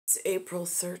It's April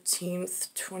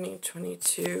 13th,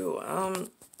 2022. I'm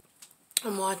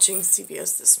watching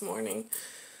CBS this morning.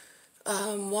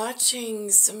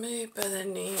 Watching somebody by the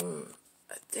name,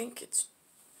 I think it's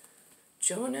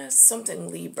Jonas,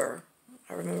 something Lieber.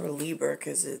 I remember Lieber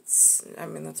because that's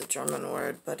a German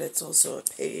word, but it's also a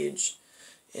page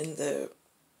in the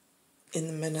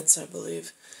minutes, I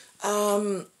believe.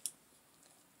 I'm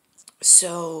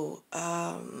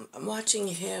watching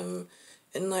him,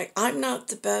 and I'm not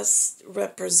the best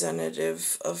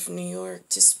representative of New York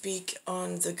to speak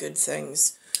on the good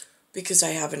things because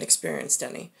I haven't experienced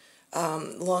any.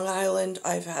 Long Island,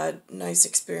 I've had nice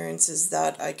experiences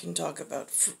that I can talk about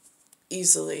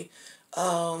easily.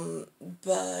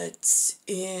 But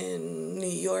in New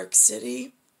York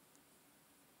City,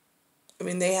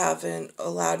 they haven't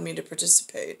allowed me to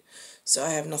participate, so I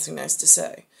have nothing nice to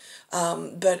say.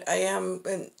 But I am,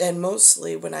 and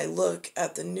mostly when I look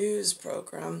at the news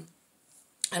program,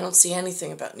 I don't see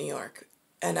anything about New York,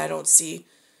 and I don't see,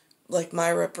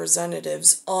 my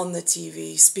representatives on the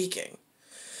TV speaking.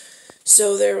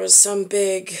 So there was some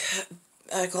big,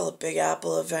 I call it Big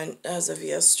Apple event as of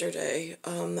yesterday,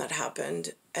 that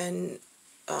happened, and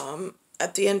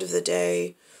at the end of the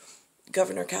day,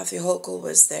 Governor Kathy Hochul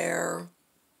was there,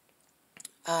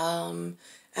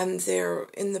 and there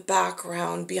in the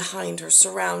background behind her,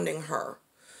 surrounding her,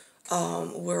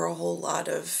 were a whole lot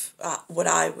of what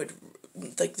I would,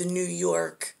 the New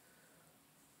York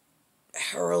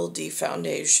Heraldry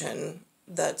Foundation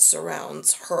that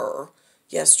surrounds her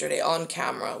yesterday on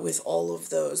camera with all of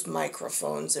those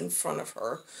microphones in front of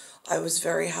her. I was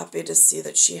very happy to see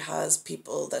that she has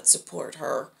people that support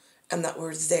her and that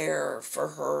were there for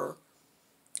her,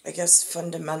 I guess,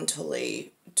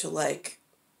 fundamentally to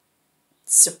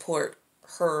support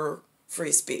her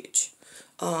free speech,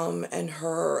 and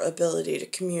her ability to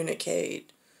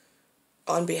communicate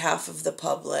on behalf of the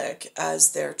public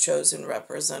as their chosen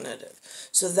representative.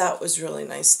 So that was really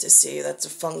nice to see. That's a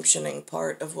functioning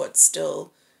part of what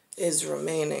still is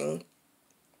remaining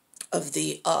of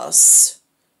the us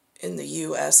in the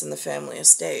U.S. and the family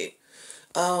estate.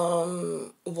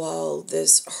 While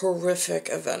this horrific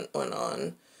event went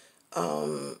on,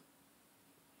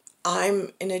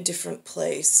 I'm in a different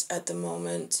place at the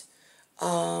moment.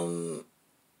 I'm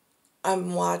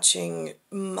watching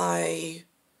my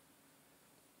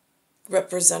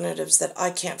representatives that I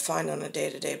can't find on a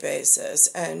day-to-day basis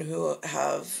and who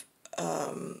have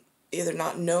either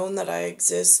not known that I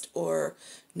exist or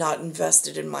not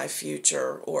invested in my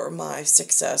future or my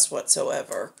success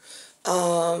whatsoever.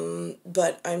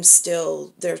 But I'm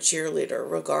still their cheerleader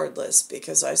regardless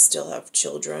because I still have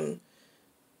children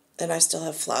and I still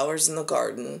have flowers in the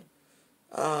garden.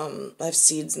 I have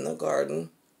seeds in the garden.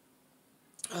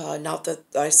 Not that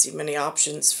I see many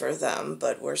options for them,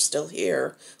 but we're still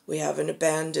here. We haven't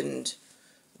abandoned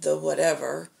the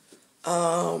whatever.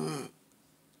 In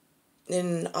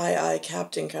I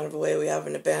Captain kind of a way, we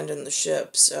haven't abandoned the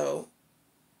ship, so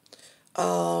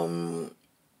I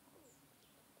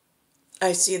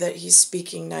see that he's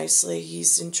speaking nicely.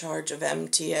 He's in charge of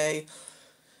MTA,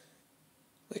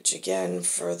 which again,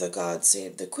 for the God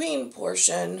Save the Queen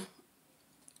portion,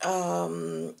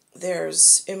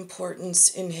 there's importance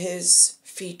in his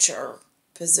feature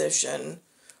position.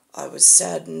 I was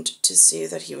saddened to see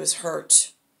that he was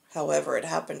hurt. However it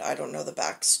happened, I don't know the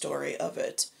backstory of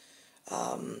it.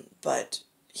 But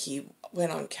he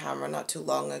went on camera not too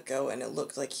long ago and it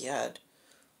looked like he had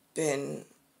been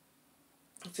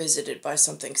visited by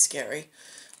something scary.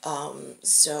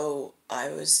 So I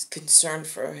was concerned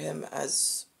for him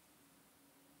as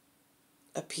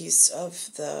a piece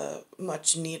of the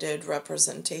much needed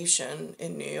representation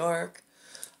in New York.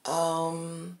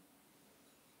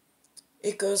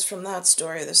 It goes from that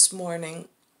story this morning.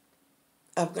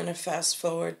 I'm going to fast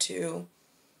forward to,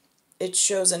 it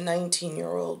shows a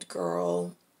 19-year-old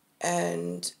girl,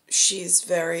 and she's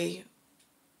very,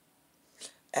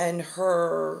 and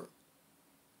her,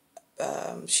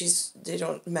 they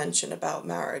don't mention about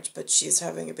marriage, but she's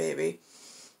having a baby.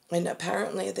 And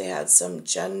apparently they had some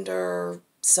gender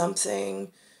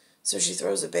something. So she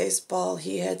throws a baseball,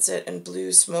 he hits it, and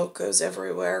blue smoke goes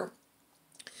everywhere.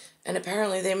 And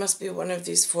apparently they must be one of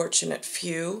these fortunate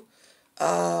few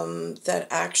that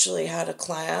actually had a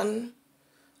clan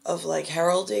of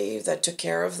heraldry that took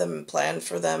care of them and planned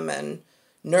for them and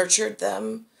nurtured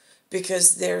them.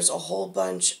 Because there's a whole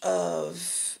bunch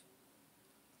of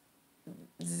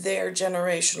their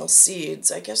generational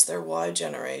seeds. I guess they're Y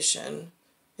generation.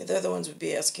 They're the ones who would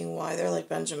be asking why. They're like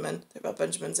Benjamin. They're about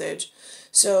Benjamin's age.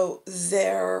 So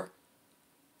their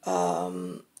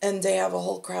And they have a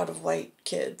whole crowd of white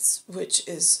kids, which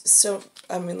is so,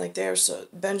 I mean, like, they're so,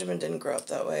 Benjamin didn't grow up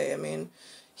that way. I mean,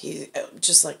 he,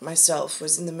 just like myself,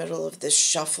 was in the middle of this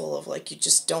shuffle of, like, you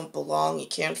just don't belong, you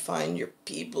can't find your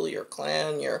people, your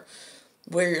clan, your,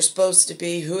 where you're supposed to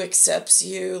be, who accepts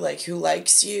you, like, who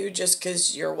likes you just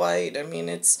because you're white. I mean,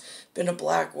 it's been a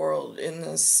black world in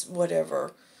this,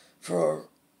 whatever, for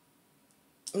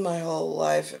my whole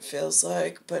life, it feels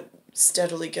like, but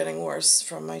steadily getting worse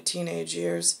from my teenage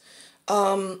years.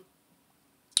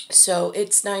 So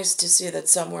it's nice to see that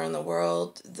somewhere in the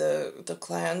world, the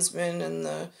Klansmen and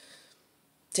the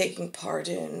taking part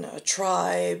in a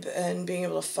tribe and being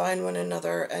able to find one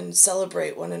another and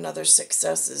celebrate one another's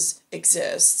successes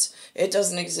exists. It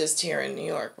doesn't exist here in New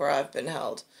York where I've been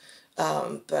held,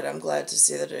 but I'm glad to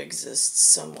see that it exists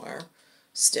somewhere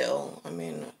still. I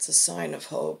mean, it's a sign of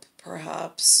hope,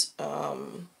 perhaps.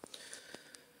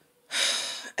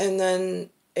 And then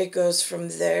it goes from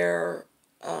there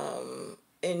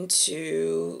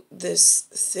into this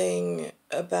thing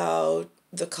about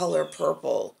the color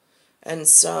purple and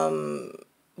some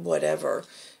whatever.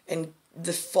 And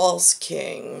the false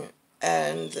king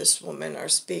and this woman are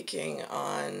speaking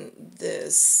on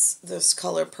this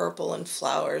color purple and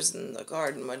flowers in the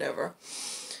garden, whatever.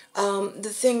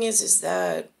 The thing is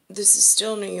that this is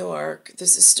still New York.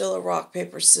 This is still a rock,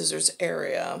 paper, scissors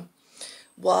area.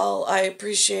 While I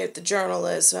appreciate the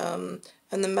journalism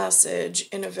and the message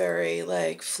in a very,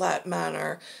 like, flat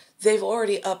manner, they've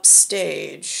already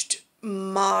upstaged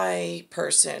my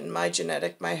person, my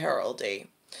genetic, my heraldry.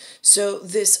 So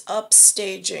this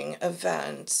upstaging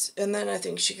event, and then I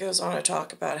think she goes on to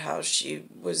talk about how she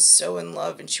was so in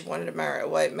love and she wanted to marry a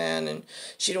white man and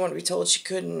she didn't want to be told she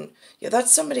couldn't. Yeah,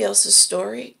 that's somebody else's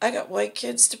story. I got white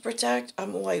kids to protect.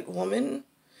 I'm a white woman.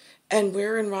 And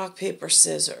we're in rock, paper,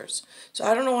 scissors. So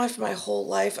I don't know why for my whole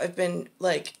life I've been,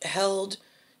 like, held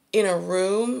in a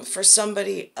room for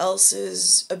somebody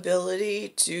else's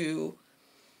ability to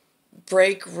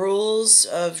break rules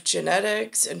of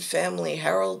genetics and family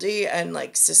heraldry and,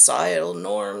 like, societal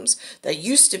norms that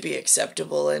used to be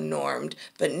acceptable and normed,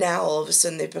 but now all of a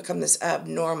sudden they've become this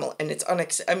abnormal, and it's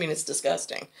I mean, it's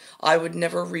disgusting. I would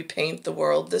never repaint the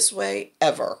world this way,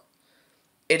 ever.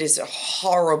 It is a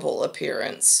horrible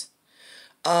appearance.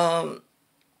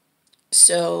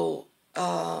 So,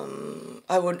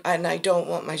 I don't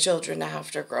want my children to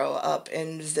have to grow up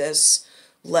in this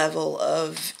level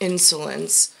of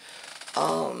insolence,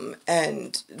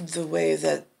 and the way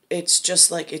that it's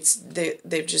just like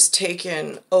they've just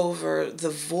taken over The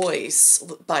Voice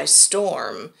by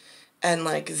storm, and,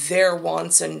 like, their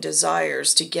wants and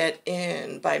desires to get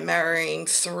in by marrying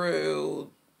through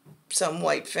some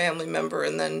white family member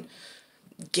and then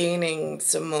gaining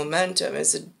some momentum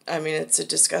it's a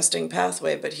disgusting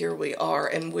pathway, but here we are,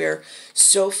 and we're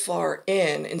so far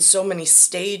in so many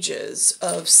stages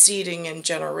of seeding and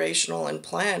generational and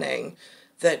planning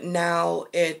that now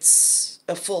it's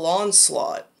a full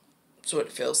onslaught. That's what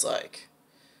it feels like.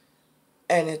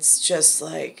 And it's just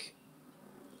like,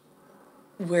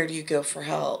 where do you go for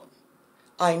help?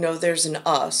 I know there's an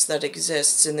us that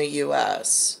exists in the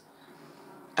US.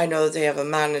 I know they have a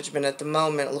management at the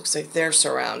moment. It looks like they're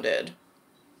surrounded.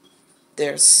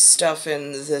 There's stuff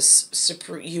in this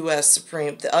U.S.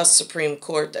 Supreme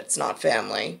Court that's not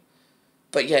family,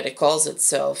 but yet it calls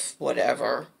itself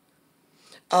whatever.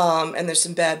 And there's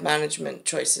some bad management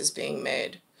choices being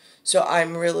made. So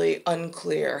I'm really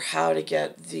unclear how to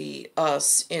get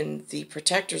us in the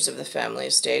protectors of the family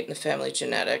estate and the family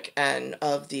genetic and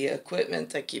of the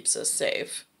equipment that keeps us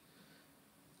safe.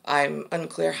 I'm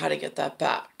unclear how to get that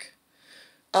back.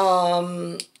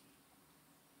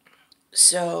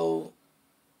 So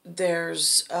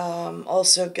there's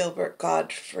also Gilbert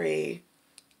Godfrey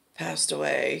passed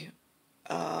away.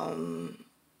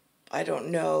 I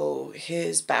don't know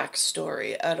his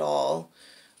backstory at all.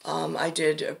 I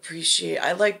did appreciate,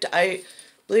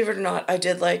 believe it or not, I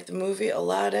did like the movie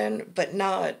Aladdin, but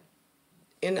not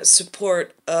in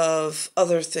support of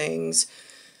other things,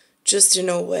 just in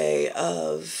a way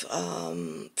of,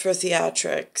 for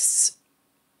theatrics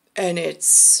and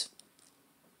its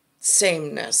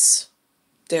sameness.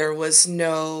 There was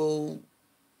no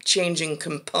changing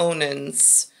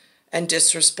components and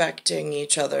disrespecting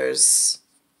each other's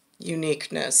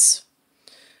uniqueness.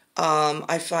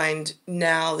 I find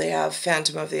now they have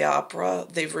Phantom of the Opera.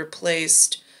 They've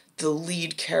replaced the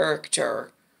lead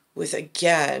character with,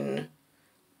 again,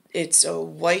 it's a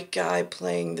white guy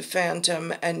playing the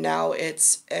Phantom, and now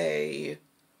it's a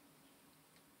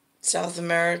South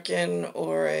American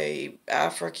or a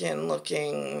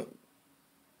African-looking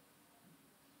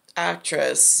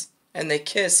actress, and they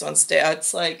kiss on stage.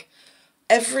 It's like,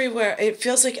 everywhere, it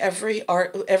feels like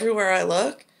everywhere I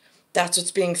look, that's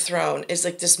what's being thrown. It's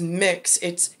like this mix.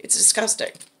 It's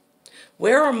disgusting.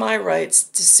 Where are my rights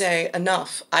to say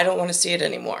enough? I don't want to see it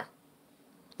anymore.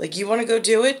 Like, you want to go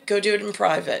do it in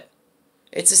private.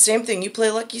 It's the same thing. You play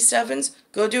Lucky Sevens,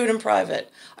 go do it in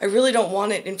private. I really don't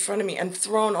want it in front of me and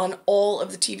thrown on all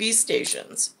of the TV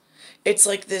stations. It's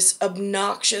like this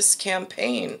obnoxious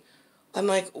campaign. I'm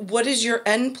like, what is your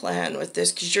end plan with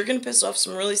this? Because you're going to piss off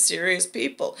some really serious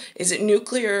people. Is it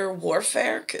nuclear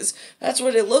warfare? Because that's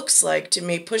what it looks like to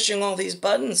me, pushing all these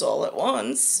buttons all at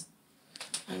once.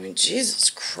 I mean, Jesus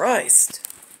Christ.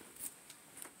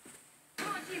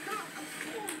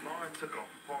 Lauren took a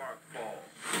hard fall.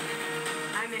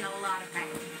 I'm in a lot of pain.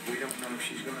 We don't know if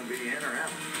she's going to be in or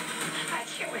out. I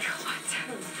can't wait a lot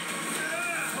too.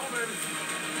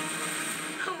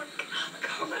 Oh my God,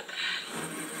 Coleman.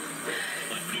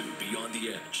 A new Beyond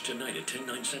the Edge tonight at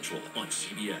 10/9 Central on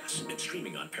CBS and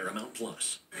streaming on Paramount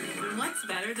Plus. What's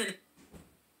better than...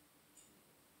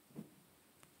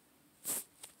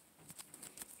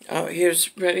 Oh, here's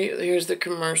the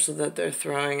commercial that they're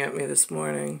throwing at me this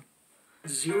morning.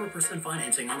 0%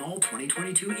 financing on all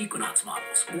 2022 Equinox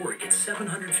models, or get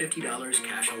 $750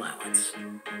 cash allowance.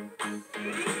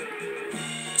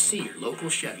 See your local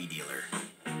Chevy dealer.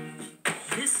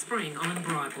 This spring on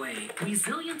Broadway,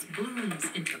 resilience blooms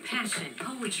into passion,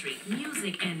 poetry,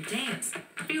 music, and dance.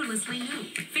 Fearlessly new,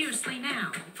 fiercely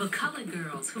now, for colored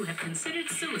girls who have considered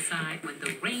suicide when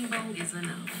the rainbow is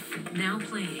enough. Now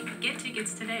playing. Get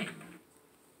tickets today.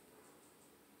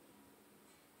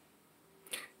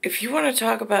 If you want to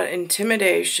talk about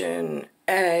intimidation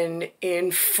and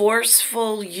in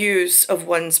forceful use of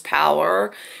one's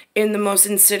power in the most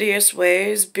insidious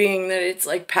ways, being that it's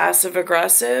like passive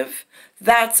aggressive,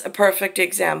 that's a perfect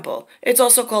example. It's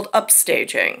also called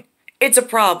upstaging. It's a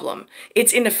problem.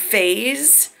 It's in a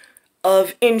phase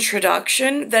of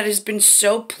introduction that has been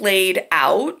so played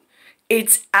out,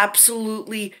 it's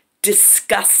absolutely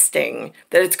disgusting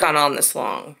that it's gone on this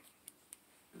long.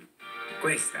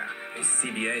 Questa è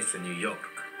CBS New York.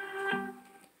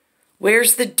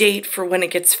 Where's the date for when it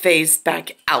gets phased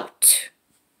back out?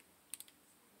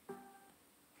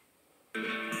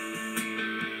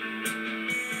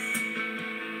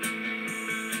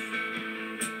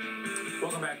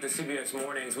 Welcome back to CBS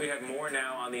Mornings. We have more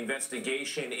now on the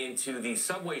investigation into the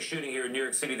subway shooting here in New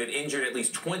York City that injured at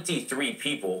least 23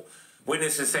 people.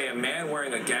 Witnesses say a man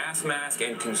wearing a gas mask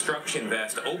and construction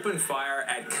vest opened fire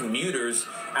at commuters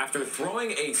after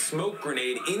throwing a smoke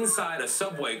grenade inside a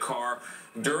subway car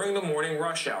during the morning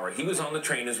rush hour. He was on the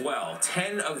train as well.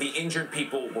 10 of the injured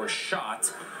people were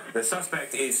shot. The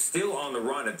suspect is still on the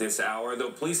run at this hour, though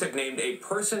police have named a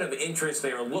person of interest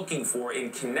they are looking for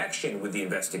in connection with the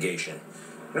investigation.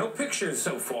 No pictures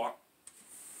so far.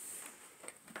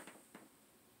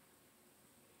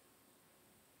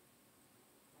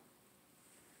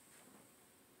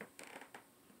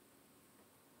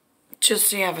 Just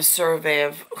so you have a survey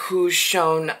of who's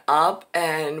shown up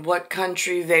and what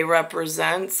country they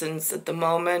represent, since at the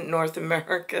moment North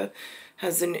America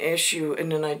has an issue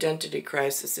in an identity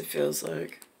crisis, it feels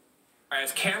like.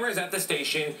 As cameras at the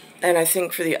station. And I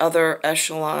think for the other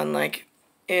echelon, like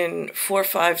in 4,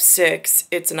 5, 6,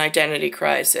 it's an identity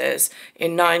crisis.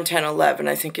 In 9, 10, 11,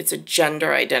 I think it's a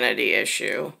gender identity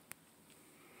issue.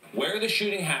 Where the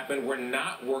shooting happened were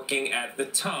not working at the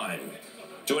time.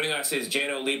 Joining us is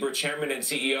Jano Lieber, Chairman and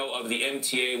CEO of the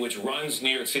MTA, which runs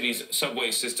New York City's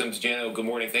subway systems. Jano, good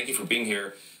morning. Thank you for being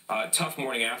here. Tough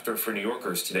morning after for New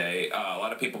Yorkers today. A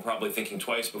lot of people probably thinking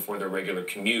twice before their regular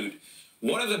commute.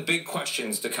 One of the big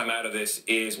questions to come out of this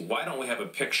is, why don't we have a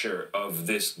picture of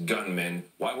this gunman?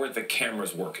 Why weren't the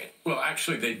cameras working? Well,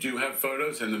 actually, they do have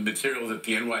photos, and the material that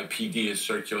the NYPD has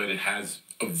circulated has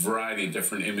a variety of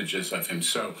different images of him.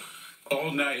 So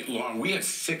all night long, we have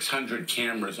 600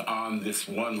 cameras on this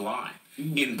one line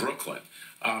in Brooklyn.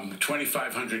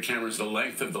 2,500 cameras the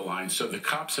length of the line. So the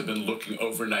cops have been looking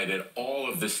overnight at all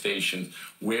of the stations,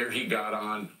 where he got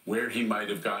on, where he might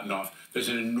have gotten off. There's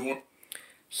an enormous...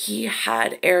 He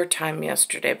had airtime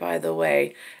yesterday, by the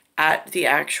way, at the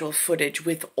actual footage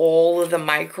with all of the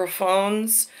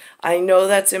microphones. I know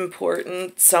that's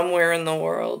important somewhere in the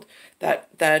world.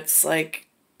 That's like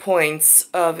points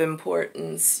of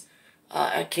importance,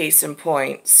 a case in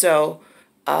point. So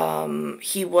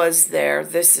he was there.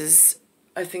 This is,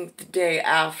 I think, the day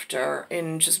after,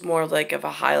 in just more like of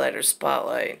a highlighter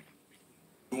spotlight.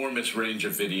 Enormous range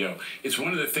of video. It's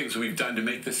one of the things we've done to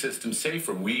make the system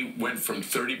safer. We went from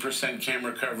 30%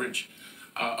 camera coverage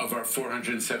of our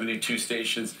 472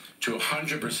 stations to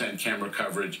 100% camera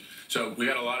coverage. So we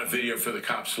got a lot of video for the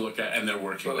cops to look at, and they're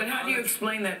working. But how do you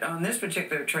explain that on this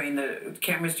particular train the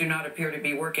cameras do not appear to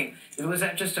be working? Was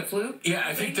that just a fluke? Yeah,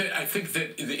 I think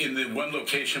that in the one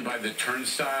location by the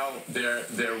turnstile,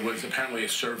 there was apparently a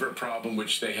server problem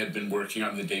which they had been working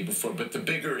on the day before. But the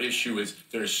bigger issue is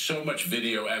there's so much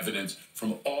video evidence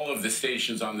from all of the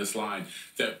stations on this line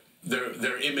that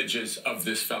they're images of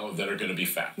this fellow that are going to be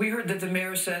found. We heard that the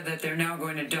mayor said that they're now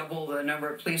going to double the number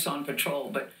of police on patrol,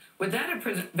 but would that have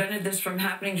prevented this from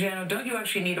happening, Jano? Don't you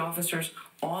actually need officers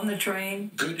on the train?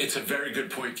 Good. It's a very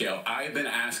good point, Gail. I've been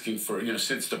asking for,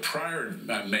 since the prior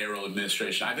mayoral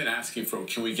administration, I've been asking for,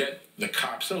 can we get the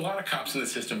cops? There are a lot of cops in the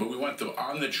system, but we want them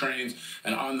on the trains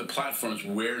and on the platforms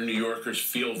where New Yorkers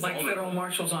feel vulnerable. Like federal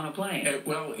marshals on a plane.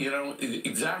 Well,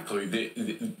 exactly.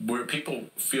 Where people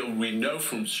feel, we know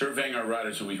from surveying our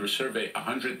riders, and we survey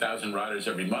 100,000 riders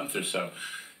every month or so,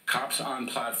 cops on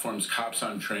platforms, cops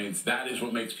on trains, that is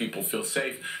what makes people feel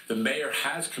safe. The mayor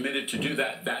has committed to do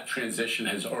that. That transition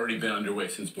has already been underway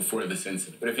since before this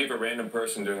incident. But if you have a random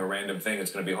person doing a random thing,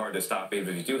 it's going to be hard to stop even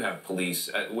if you do have police,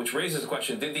 which raises the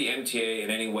question, did the MTA in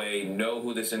any way know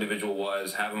who this individual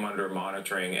was, have him under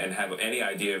monitoring, and have any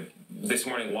idea this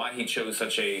morning why he chose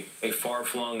such a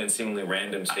far-flung and seemingly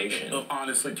random station?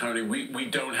 Honestly, Tony, we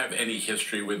don't have any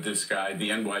history with this guy, the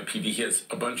NYPD. He has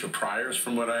a bunch of priors,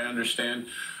 from what I understand.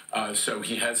 So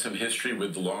he has some history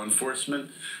with law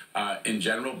enforcement in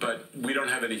general, but we don't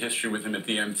have any history with him at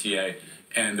the MTA,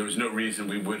 and there was no reason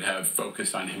we would have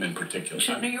focused on him in particular.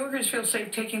 Should New Yorkers feel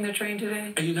safe taking the train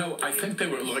today? I think they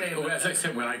were, as I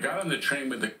said, when I got on the train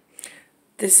with the...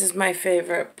 This is my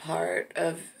favorite part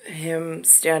of him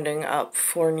standing up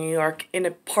for New York in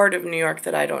a part of New York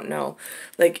that I don't know.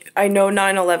 Like, I know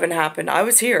 9/11 happened. I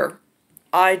was here.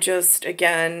 I just,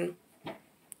 again,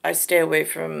 I stay away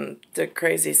from the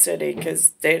crazy city because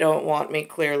they don't want me,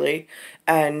 clearly.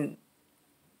 And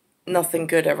nothing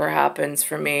good ever happens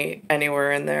for me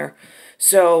anywhere in there.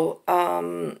 So,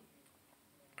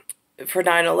 for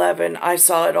 9/11, I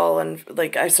saw it all, and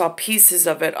I saw pieces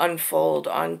of it unfold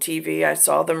on TV. I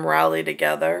saw them rally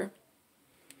together.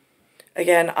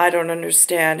 Again, I don't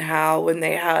understand how, when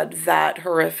they had that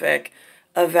horrific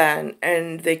event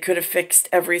and they could have fixed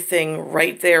everything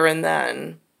right there and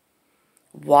then,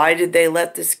 why did they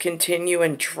let this continue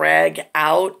and drag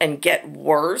out and get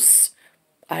worse?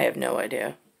 I have no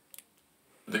idea.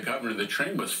 The governor, the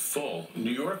train was full.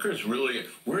 New Yorkers really,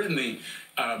 we're in the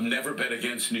never bet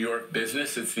against New York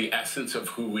business. It's the essence of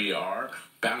who we are.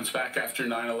 Bounce back after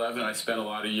 9/11. I spent a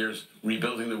lot of years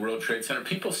rebuilding the World Trade Center.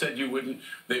 People said they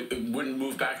wouldn't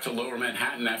move back to Lower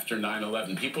Manhattan after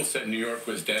 9/11. People said New York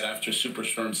was dead after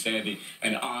Superstorm Sandy,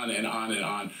 and on and on and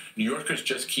on. New Yorkers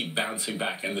just keep bouncing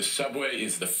back, and the subway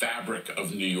is the fabric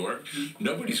of New York.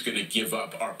 Nobody's going to give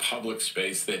up our public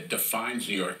space that defines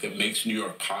New York, that makes New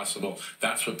York possible.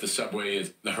 That's what the subway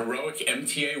is. The heroic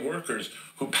MTA workers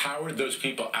who powered those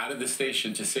people out of the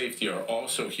station to safety are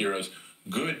also heroes.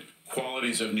 Good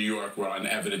qualities of New York were on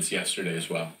evidence yesterday as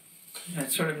well.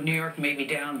 That's sort of New York may be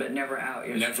down, but never out.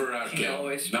 Never out,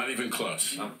 Gail. Not even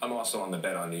close. I'm also on the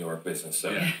bet on New York business.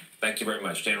 So thank you very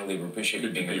much, Jano Lieber. Appreciate you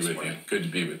being here this morning. Good to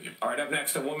be with you. All right, up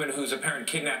next, a woman whose apparent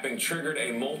kidnapping triggered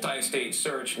a multi-state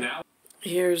search. Now,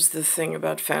 here's the thing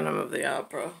about Phantom of the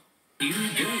Opera. Eerie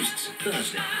Ghosts,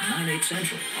 Thursday, 9/8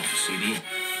 Central on CBS.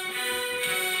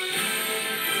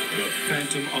 The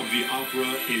Phantom of the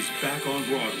Opera is back on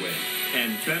Broadway,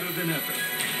 and better than ever.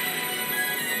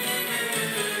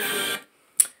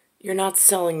 You're not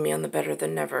selling me on the better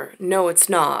than never. No, it's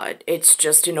not. It's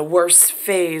just in a worse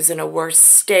phase, in a worse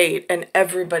state, and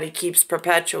everybody keeps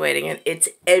perpetuating it.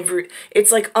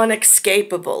 It's like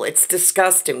unescapable. It's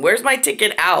disgusting. Where's my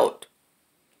ticket out?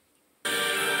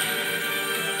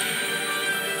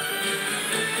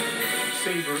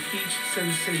 Savor each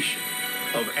sensation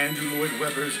of Andrew Lloyd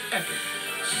Webber's epic,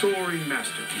 soaring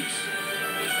masterpiece.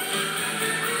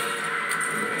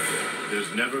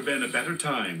 There's never been a better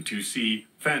time to see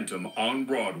Phantom on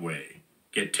Broadway.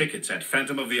 Get tickets at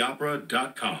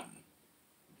phantomoftheopera.com.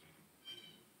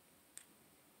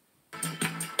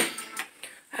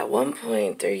 At one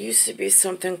point, there used to be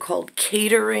something called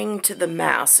catering to the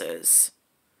masses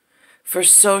for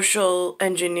social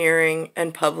engineering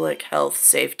and public health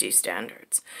safety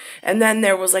standards. And then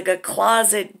there was like a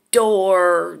closet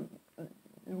door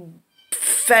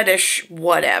fetish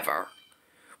whatever.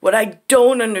 What I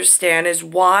don't understand is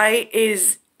why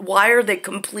are they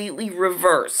completely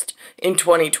reversed in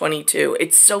 2022?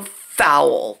 It's so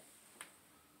foul.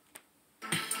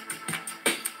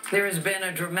 There has been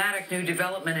a dramatic new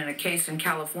development in a case in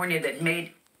California that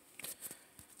made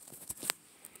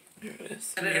Here it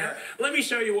is. Yeah. Let me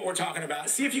show you what we're talking about.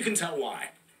 See if you can tell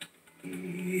why.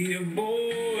 Yeah,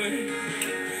 boy, you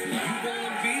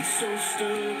gonna be so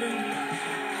stubborn.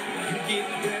 You get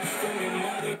that from your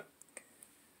mother.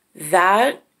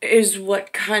 That is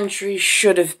what country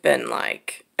should have been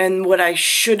like, and what I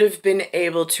should have been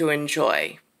able to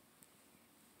enjoy.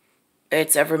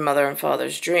 It's every mother and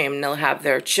father's dream. They'll have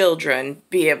their children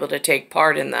be able to take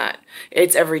part in that.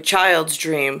 It's every child's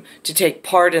dream to take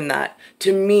part in that,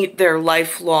 to meet their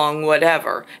lifelong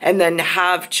whatever, and then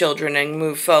have children and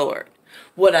move forward.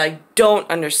 What I don't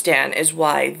understand is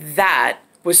why that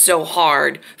was so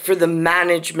hard for the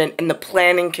management and the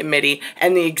planning committee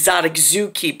and the exotic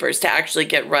zookeepers to actually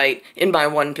get right in my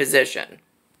one position.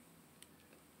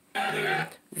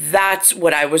 That's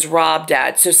what I was robbed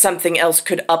at, so something else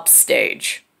could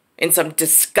upstage in some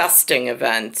disgusting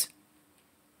event.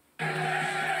 All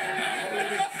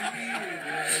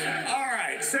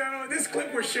right, so this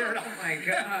clip was shared. Oh my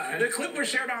God! The clip was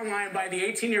shared online by the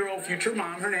 18-year-old future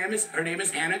mom. Her name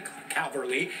is Hannah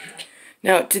Calverley.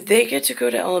 Now, did they get to go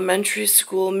to elementary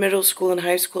school, middle school, and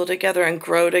high school together and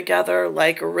grow together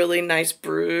like a really nice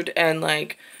brood and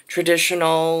like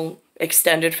traditional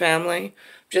extended family?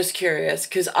 Just curious,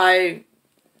 because I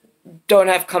don't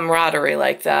have camaraderie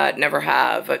like that, never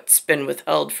have. It's been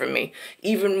withheld from me.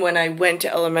 Even when I went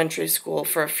to elementary school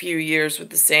for a few years with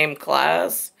the same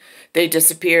class, they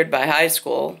disappeared by high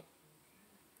school.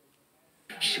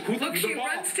 Look, she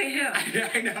runs to him.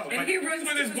 I know. And he runs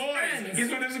with to his boys. friends. He's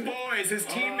with his boys, his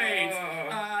teammates.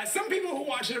 Some people who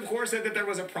watched it, of course, said that there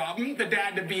was a problem. The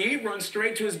dad-to-be runs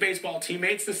straight to his baseball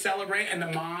teammates to celebrate, and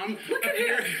the mom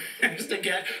appears to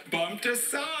get bumped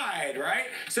aside, right?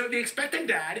 So the expectant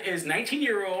dad is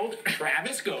 19-year-old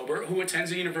Travis Gober, who attends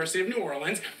the University of New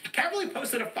Orleans. Calverley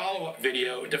posted a follow-up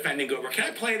video defending Gober. Can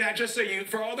I play that just so you,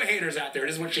 for all the haters out there,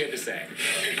 this is what she had to say.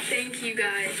 Thank you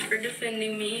guys for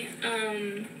defending me.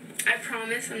 I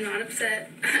promise I'm not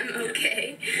upset. I'm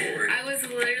okay. I was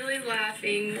literally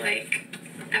laughing, like,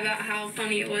 about how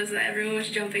funny it was that everyone was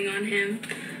jumping on him.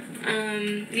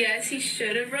 Yes, he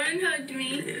should have run and hugged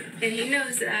me, and he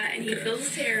knows that, and he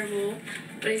feels terrible,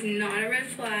 but he's not a red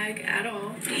flag at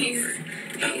all.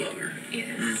 I love her.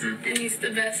 Yes, and he's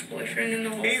the best boyfriend in the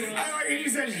whole world. He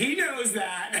says he knows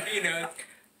that, you know.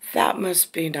 That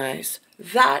must be nice.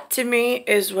 That, to me,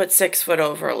 is what 6 foot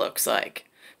over looks like.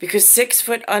 Because 6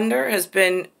 foot under has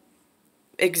been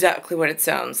exactly what it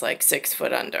sounds like, 6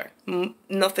 foot under.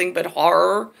 Nothing but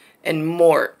horror and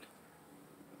morte.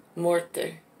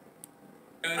 Morte.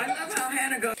 I love how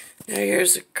Hannah goes. Now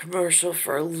here's a commercial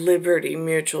for Liberty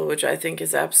Mutual, which I think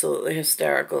is absolutely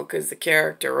hysterical because the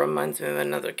character reminds me of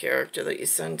another character that you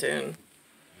sent in.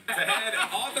 Ahead,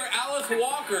 author Alice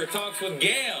Walker talks with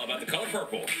Gail about the color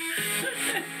purple.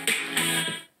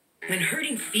 When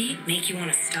hurting feet make you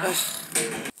want to stop.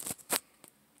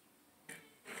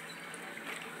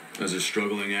 As a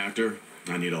struggling actor,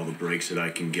 I need all the breaks that I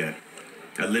can get.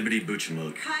 At Liberty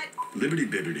Mutual. Cut. Liberty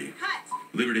Bibbity. Cut.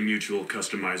 Liberty Mutual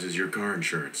customizes your car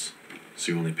insurance,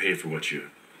 so you only pay for what you...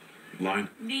 Line?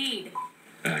 Need.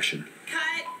 Action.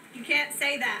 Cut. You can't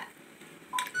say that.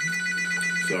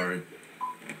 Sorry.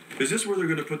 Is this where they're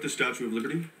going to put the Statue of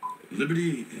Liberty?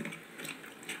 Liberty...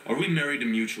 Are we married to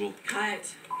Mutual?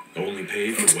 Cut. Only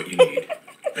pay for what you need.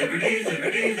 Liberty,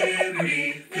 liberty,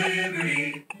 liberty,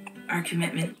 liberty. Our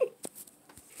commitment.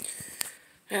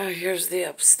 Now here's the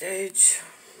upstage.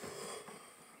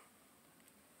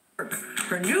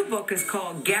 Her new book is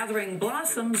called Gathering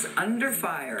Blossoms Under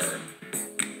Fire.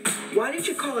 Why did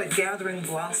you call it Gathering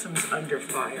Blossoms Under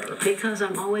Fire? Because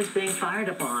I'm always being fired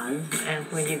upon, and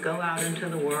when you go out into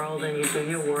the world and you do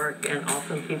your work, and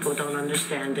often people don't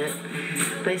understand it,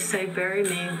 they say very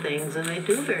mean things, and they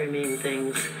do very mean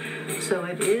things. So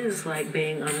it is like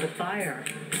being under fire.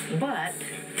 But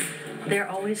they're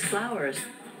always flowers.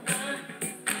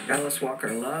 Alice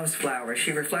Walker loves flowers.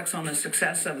 She reflects on the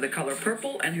success of the color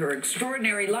purple and her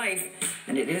extraordinary life,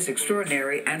 and it is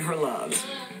extraordinary, and her loves.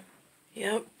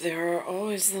 Yep, there are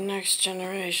always the next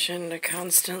generation to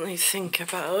constantly think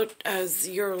about as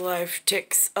your life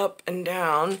ticks up and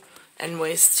down and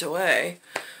wastes away.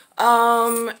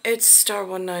 It's star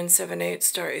 1978,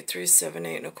 star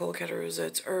 8378, Nicole, Cattaruzza.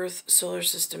 It's Earth, Solar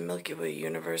System, Milky Way,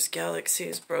 Universe, Galaxy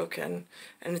is broken,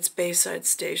 and it's Bayside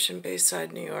Station,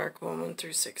 Bayside, New York,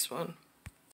 11361.